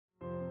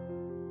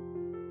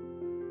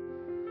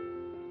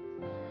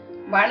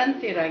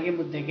ಬಾಣಂತಿ ರಾಗಿ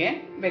ಮುದ್ದೆಗೆ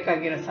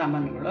ಬೇಕಾಗಿರೋ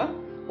ಸಾಮಾನುಗಳು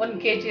 1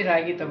 kg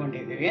ರಾಗಿ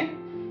ತಗೊಂಡಿದ್ದೀವಿ,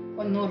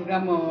 100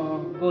 ಗ್ರಾಮ್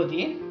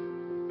ಗೋಧಿ,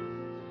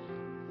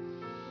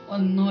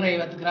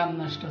 150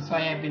 ಗ್ರಾಮ್ನಷ್ಟು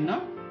ಸೋಯಾಬೀನು,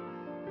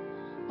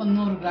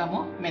 100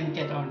 ಗ್ರಾಮು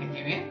ಮೆಂತ್ಯ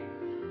ತಗೊಂಡಿದ್ದೀವಿ.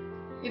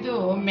 ಇದು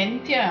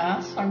ಮೆಂತ್ಯ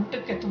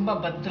ಸೊಂಟಕ್ಕೆ ತುಂಬ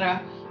ಭದ್ರ,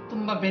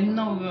 ತುಂಬ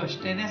ಬೆನ್ನೋವು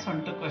ಅಷ್ಟೇ,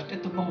 ಸೊಂಟಕ್ಕೂ ಅಷ್ಟೇ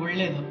ತುಂಬ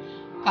ಒಳ್ಳೆಯದು.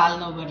 ಕಾಲು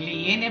ನೋವು ಬರಲಿ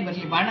ಏನೇ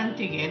ಬರಲಿ,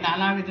 ಬಾಣಂತಿಗೆ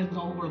ನಾನಾ ವಿಧದ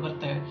ನೋವುಗಳು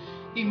ಬರ್ತವೆ.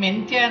 ಈ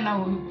ಮೆಂತ್ಯ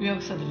ನಾವು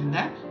ಉಪಯೋಗಿಸೋದ್ರಿಂದ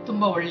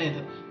ತುಂಬ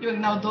ಒಳ್ಳೆಯದು. ಇವಾಗ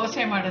ನಾವು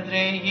ದೋಸೆ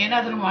ಮಾಡಿದ್ರೆ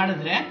ಏನಾದರೂ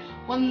ಮಾಡಿದ್ರೆ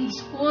 1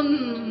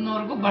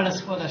 ಸ್ಪೂನ್ವರೆಗೂ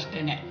ಬಳಸ್ಬೋದು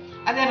ಅಷ್ಟೇ.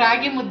 ಅದೇ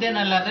ರಾಗಿ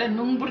ಮುದ್ದೆನಲ್ಲಾದರೆ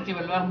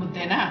ನುಂಗ್ಬಿಡ್ತೀವಲ್ವ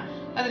ಮುದ್ದೆನ,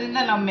 ಅದರಿಂದ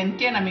ನಾವು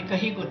ಮೆಂತ್ಯ ನಮಗೆ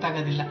ಕಹಿ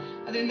ಗೊತ್ತಾಗೋದಿಲ್ಲ.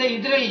 ಅದರಿಂದ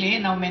ಇದರಲ್ಲಿ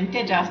ನಾವು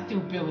ಮೆಂತ್ಯ ಜಾಸ್ತಿ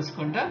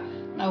ಉಪಯೋಗಿಸ್ಕೊಂಡು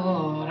ನಾವು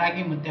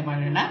ರಾಗಿ ಮುದ್ದೆ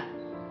ಮಾಡೋಣ.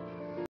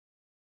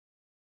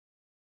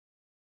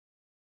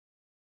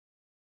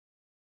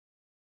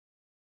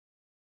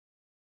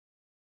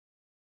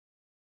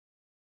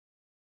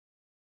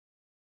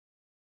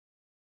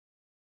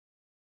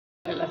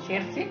 ಎಲ್ಲ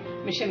ಸೇರಿಸಿ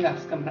ಮಿಷಿನ್ಗೆ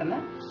ಹಾಕ್ಸ್ಕೊಂಬರೋಣ.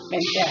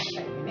 ಮೆಂತ್ಯ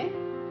ಹಾಕ್ತಾ ಇದ್ದೀನಿ,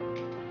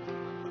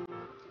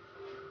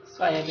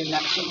 ಸೋಯಾಬೀನ್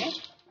ಹಾಕ್ತೀನಿ,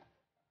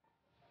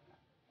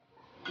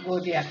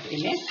 ಗೋಧಿ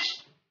ಹಾಕ್ತೀನಿ.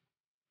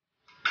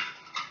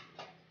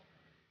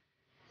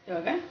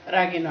 ಇವಾಗ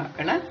ರಾಗಿನೂ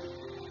ಹಾಕೋಣ.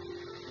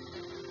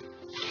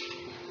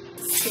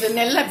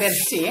 ಇದನ್ನೆಲ್ಲ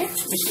ಬೆರೆಸಿ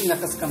ಮಿಷಿನ್ಗೆ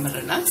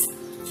ಹಾಕಿಸ್ಕೊಂಬರೋಣ.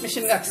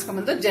 ಮಿಷಿನ್ಗೆ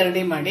ಹಾಕಿಸ್ಕೊಂಬಂದು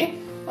ಜರಡಿ ಮಾಡಿ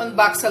ಒಂದು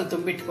ಬಾಕ್ಸಲ್ಲಿ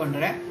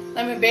ತುಂಬಿಟ್ಕೊಂಡ್ರೆ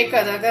ನಮಗೆ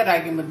ಬೇಕಾದಾಗ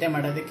ರಾಗಿ ಮುದ್ದೆ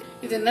ಮಾಡೋದಕ್ಕೆ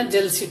ಇದನ್ನ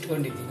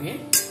ಜಲ್ಸಿಟ್ಕೊಂಡಿದ್ದೀವಿ.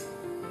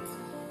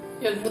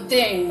 ಇವಾಗ ಮುದ್ದೆ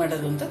ಹೆಂಗ್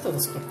ಮಾಡೋದು ಅಂತ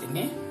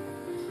ತೋರಿಸ್ಕೊಡ್ತೀನಿ.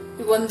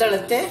 ಈಗ 1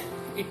 ಅಳತೆ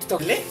ಹಿಟ್ಟು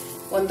ತಗೊಳ್ಳಿ,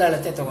 1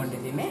 ಅಳತೆ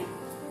ತಗೊಂಡಿದ್ದೀನಿ.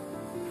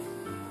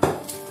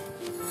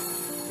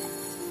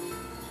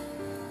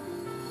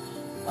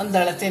 ಒಂದು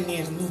ಅಳತೆ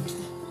ನೀರು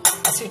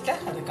ಹಸಿಟ್ಟ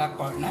ಅದಕ್ಕೆ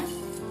ಹಾಕೋಣ.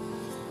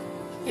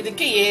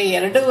 ಇದಕ್ಕೆ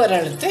 2.5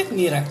 ಅಳತೆ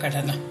ನೀರು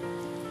ಹಾಕೋಣ.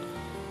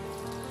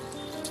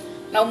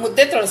 ನಾವು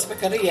ಮುದ್ದೆ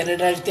ತೊಳಸ್ಬೇಕಾದ್ರೆ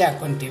 2 ಅಳತೆ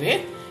ಹಾಕೊಂತೀವಿ.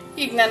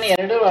 ಈಗ ನಾನು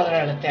 2.5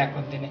 ಅಳತೆ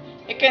ಹಾಕೊಂತೀನಿ.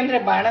 ಯಾಕೆಂದ್ರೆ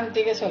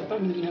ಬಾಣಂತಿಗೆ ಸ್ವಲ್ಪ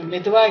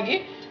ಮೆದುವಾಗಿ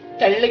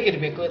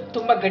ತೆಳ್ಳಗಿರ್ಬೇಕು.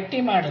 ತುಂಬ ಗಟ್ಟಿ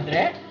ಮಾಡಿದ್ರೆ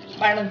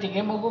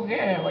ಬಾಣಂತಿಗೆ ಮಗುಗೆ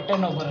ಹೊಟ್ಟೆ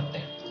ನೋವು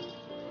ಬರುತ್ತೆ.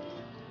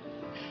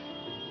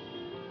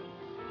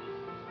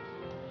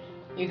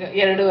 ಈಗ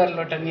 2.5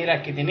 ಲೋಟ ನೀರು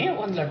ಹಾಕಿದ್ದೀನಿ,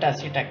 1 ಲೋಟ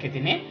ಹಸಿಟ್ಟು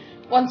ಹಾಕಿದ್ದೀನಿ,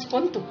 1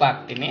 ಸ್ಪೂನ್ ತುಪ್ಪ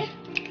ಹಾಕ್ತೀನಿ.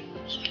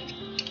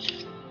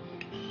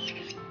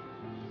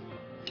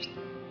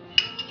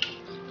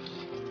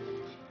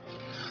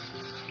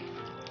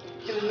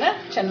 ಇದನ್ನ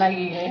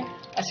ಚೆನ್ನಾಗಿ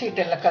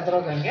ಹಸಿಟ್ಟೆಲ್ಲ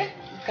ಕದ್ರೋಗಂಗೆ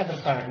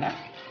ಕದ್ರಕೊಳ್ಳೋಣ.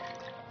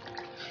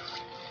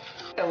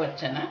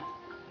 ವಚ್ಚನ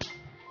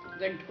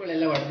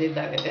ಗಂಟುಗಳೆಲ್ಲ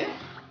ಒಡೆದಿದ್ದಾಗದೆ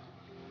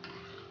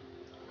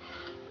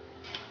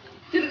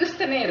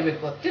ತಿರುಗಿಸ್ತಾನೆ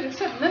ಇರಬೇಕು,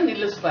 ತಿರುಗಿಸೋದನ್ನ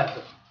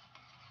ನಿಲ್ಲಿಸಬಾರ್ದು.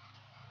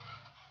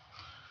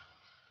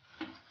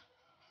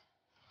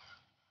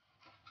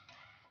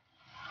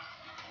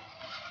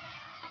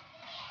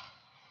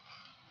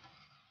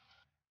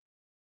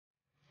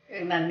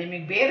 ನಾನು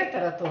ನಿಮಗೆ ಬೇರೆ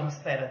ತರ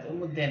ತೋರಿಸ್ತಾ ಇರೋದು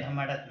ಮುದ್ದೆನ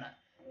ಮಾಡೋದನ್ನ.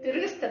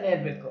 ತಿರುಗಿಸ್ತಾನೆ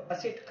ಇರಬೇಕು.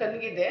 ಹಸಿಟ್ಟು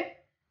ಕನ್ಗಿದೆ.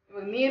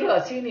 ಇವಾಗ ನೀರು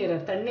ಹಸಿ ನೀರು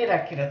ತಣ್ಣೀರು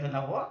ಹಾಕಿರೋದು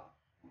ನಾವು.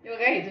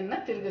 ಇವಾಗ ಇದನ್ನ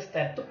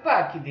ತಿರುಗಿಸ್ತಾ ತುಪ್ಪ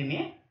ಹಾಕಿದ್ದೀನಿ,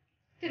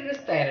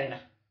 ತಿರುಗಿಸ್ತಾ ಇರೋಣ.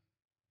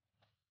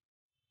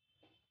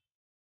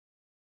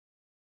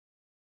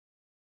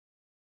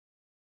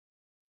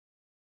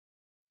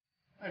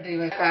 ನೋಡ್ರಿ,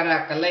 ಇವಾಗ ಖಾರ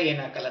ಹಾಕಲ್ಲ,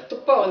 ಏನು ಹಾಕಲ್ಲ,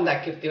 ತುಪ್ಪ 1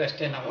 ಹಾಕಿರ್ತೀವಿ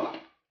ಅಷ್ಟೇ ನಾವು.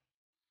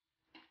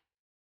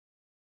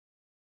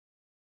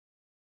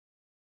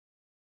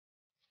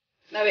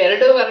 ನಾವು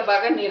 2.5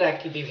 ಭಾಗ ನೀರು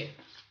ಹಾಕಿದ್ದೀವಿ.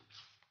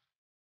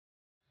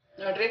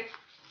 ನೋಡ್ರಿ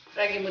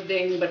ರಾಗಿ ಮುದ್ದೆ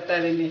ಹೆಂಗ್ ಬರ್ತಾ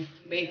ಇದೆ,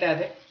 ಬೇಯ್ತಾ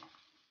ಇದೆ.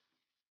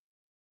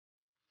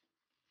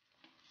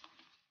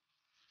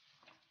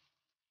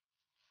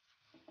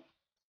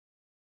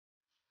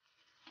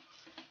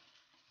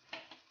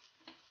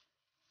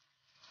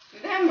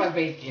 ನಿಧಾನವಾಗಿ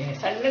ಬೇಯ್ತೀನಿ,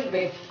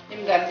 ಸಣ್ಣಗೆ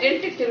ನಿಮ್ಗೆ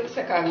ಅರ್ಜೆಂಟಿಗೆ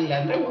ತಿರುಗಿಸೋಕ್ಕಾಗಲಿಲ್ಲ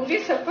ಅಂದ್ರೆ ಉರಿ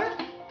ಸ್ವಲ್ಪ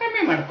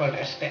ಕಮ್ಮಿ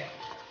ಮಾಡ್ಕೊಳ್ರಿ ಅಷ್ಟೇ.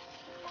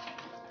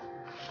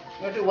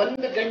 ನೋಡ್ರಿ,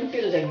 1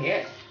 ಗಂಟಿಲ್ದಂಗೆ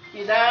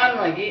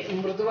ನಿಧಾನವಾಗಿ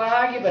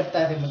ಮೃದುವಾಗಿ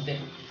ಬರ್ತಾ ಇದೆ ಮುದ್ದೆ.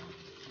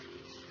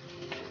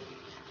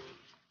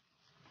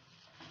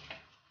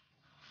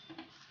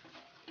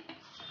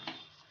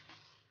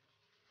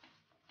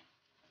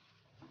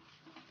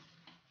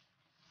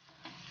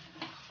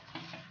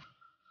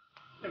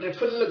 ನೋಡ್ರಿ,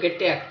 ಫುಲ್ಲು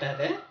ಗಟ್ಟಿ ಆಗ್ತಾ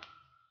ಇದೆ.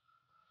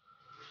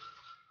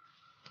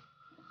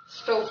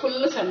 ಸ್ಟವ್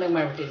ಫುಲ್ಲು ಸಣ್ಣ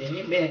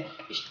ಮಾಡಿಬಿಟ್ಟಿದ್ದೀನಿ.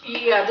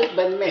 ಈಗ ಅದಕ್ಕೆ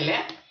ಬಂದ್ಮೇಲೆ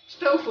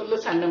ಸ್ಟವ್ ಫುಲ್ಲು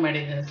ಸಣ್ಣ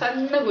ಮಾಡಿದ್ದೀನಿ.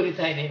 ಸಣ್ಣ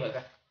ಉರಿತಾ ಇದೆ ಇವಾಗ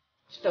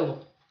ಸ್ಟವ್.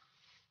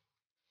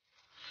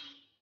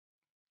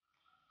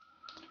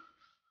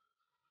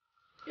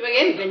 ಇವಾಗ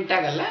ಏನು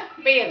ಗಂಟಾಗಲ್ಲ,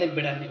 ಬೇಯೋದಕ್ಕೆ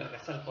ಬಿಡೋಣ ಇವಾಗ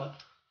ಸ್ವಲ್ಪ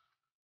ಹೊತ್ತು.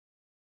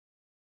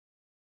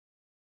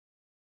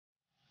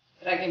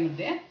 ರಾಗಿ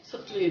ಮುದ್ದೆ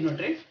ಸುತ್ತಲೂ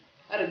ನೋಡ್ರಿ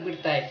ಅರಗ್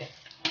ಬಿಡ್ತಾ ಇದೆ.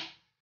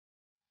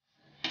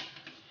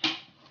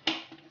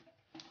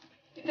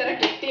 ಈ ತರ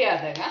ಗಟ್ಟಿ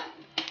ಆದಾಗ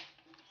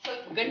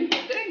ಸ್ವಲ್ಪ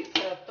ಗಂಟಿದ್ರೆ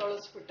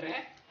ತೊಳಸ್ಬಿಟ್ರೆ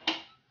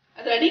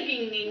ಅದು ಅಡಿಗೆ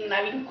ಹಿಂಗೆ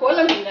ನಾವ್ ಹಿಂಗೆ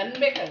ಕೋಲಲ್ಲಿ ಹಿಂಗೆ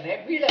ಅನ್ಬೇಕಾದ್ರೆ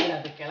ಬೀಳಲ್ಲ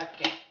ಅದು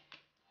ಕೆಳಕ್ಕೆ.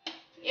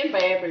 ಏನ್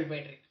ಭಯ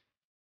ಬೀಳ್ಬೇಡ್ರಿ.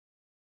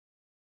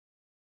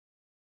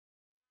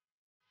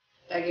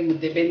 ರಾಗಿ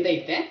ಮುದ್ದೆ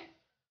ಬೆಂದೈತೆ.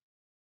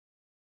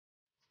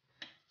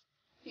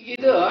 ಈಗ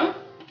ಇದು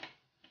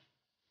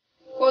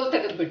ಕೋಲ್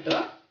ತೆಗೆದ್ಬಿಟ್ಟು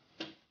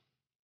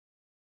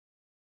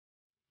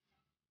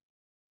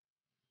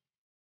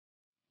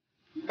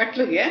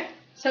ಬಟ್ಲಿಗೆ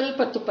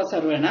ಸ್ವಲ್ಪ ತುಪ್ಪ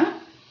ಸರೋಣ.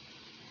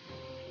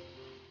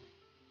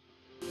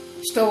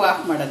 ಸ್ಟವ್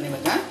ಆಫ್ ಮಾಡೋಣ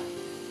ಇವಾಗ.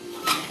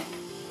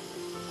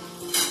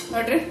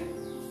 ನೋಡ್ರಿ,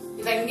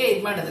 ಇದು ಹಂಗೆ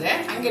ಇದು ಮಾಡಿದ್ರೆ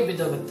ಹಂಗೆ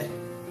ಬಿದ್ದೋಗುತ್ತೆ.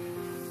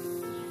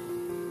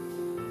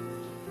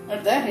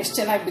 ನೋಡ್ದ ಎಷ್ಟು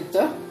ಚೆನ್ನಾಗಿ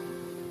ಬಿತ್ತು.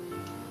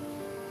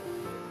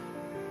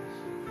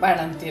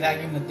 ಬಾಣಂತಿ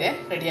ರಾಗಿ ಮುದ್ದೆ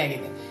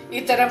ರೆಡಿಯಾಗಿದೆ.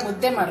 ಈ ಥರ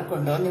ಮುದ್ದೆ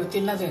ಮಾಡಿಕೊಂಡು ನೀವು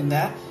ತಿನ್ನೋದ್ರಿಂದ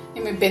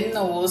ನಿಮಗೆ ಬೆನ್ನು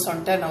ನೋವು,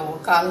 ಸೊಂಟ ನೋವು,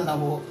 ಕಾಲು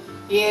ನೋವು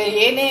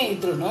ಏನೇ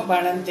ಇದ್ರೂ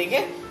ಬಾಣಂತಿಗೆ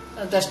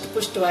ಅದಷ್ಟು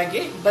ಪುಷ್ಟವಾಗಿ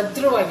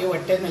ಭದ್ರವಾಗಿ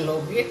ಹೊಟ್ಟೆ ಮೇಲೆ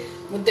ಹೋಗಿ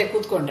ಮುದ್ದೆ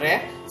ಕೂತ್ಕೊಂಡ್ರೆ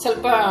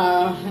ಸ್ವಲ್ಪ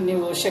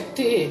ನೀವು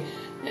ಶಕ್ತಿ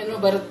ಏನು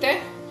ಬರುತ್ತೆ.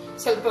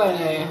 ಸ್ವಲ್ಪ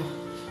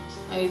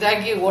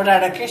ಇದಾಗಿ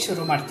ಓಡಾಡೋಕ್ಕೆ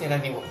ಶುರು ಮಾಡ್ತೀರಾ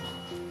ನೀವು.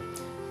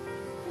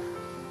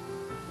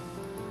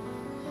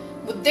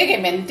 ಮುದ್ದೆಗೆ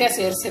ಮೆಂತ್ಯ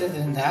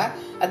ಸೇರಿಸಿರೋದ್ರಿಂದ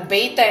ಅದು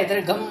ಬೇಯ್ತಾ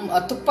ಇದ್ರೆ ಗಮ್,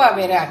 ತುಪ್ಪ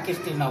ಬೇರೆ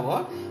ಹಾಕಿರ್ತೀವಿ ನಾವು,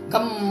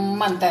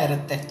 ಗಮ್ ಅಂತ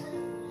ಇರುತ್ತೆ.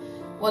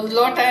 1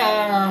 ಲೋಟ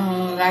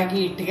ರಾಗಿ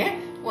ಹಿಟ್ಟಿಗೆ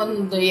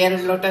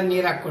 1-2 ಲೋಟ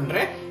ನೀರು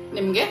ಹಾಕ್ಕೊಂಡ್ರೆ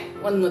ನಿಮಗೆ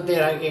 1 ಮುದ್ದೆ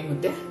ರಾಗಿ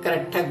ಮುದ್ದೆ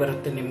ಕರೆಕ್ಟಾಗಿ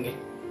ಬರುತ್ತೆ. ನಿಮಗೆ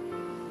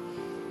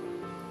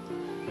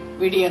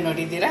ವಿಡಿಯೋ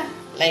ನೋಡಿದ್ದೀರಾ,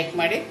 ಲೈಕ್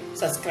ಮಾಡಿ,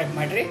 ಸಬ್ಸ್ಕ್ರೈಬ್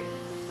ಮಾಡಿರಿ.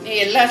 ನೀವು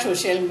ಎಲ್ಲ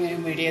ಸೋಷಿಯಲ್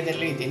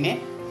ಮೀಡಿಯಾದಲ್ಲೂ ಇದ್ದೀನಿ,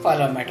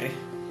 ಫಾಲೋ ಮಾಡಿರಿ.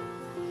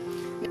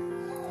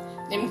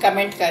 ನಿಮ್ಮ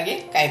ಕಮೆಂಟ್ಗಾಗಿ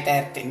ಕಾಯ್ತಾ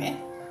ಇರ್ತೀನಿ.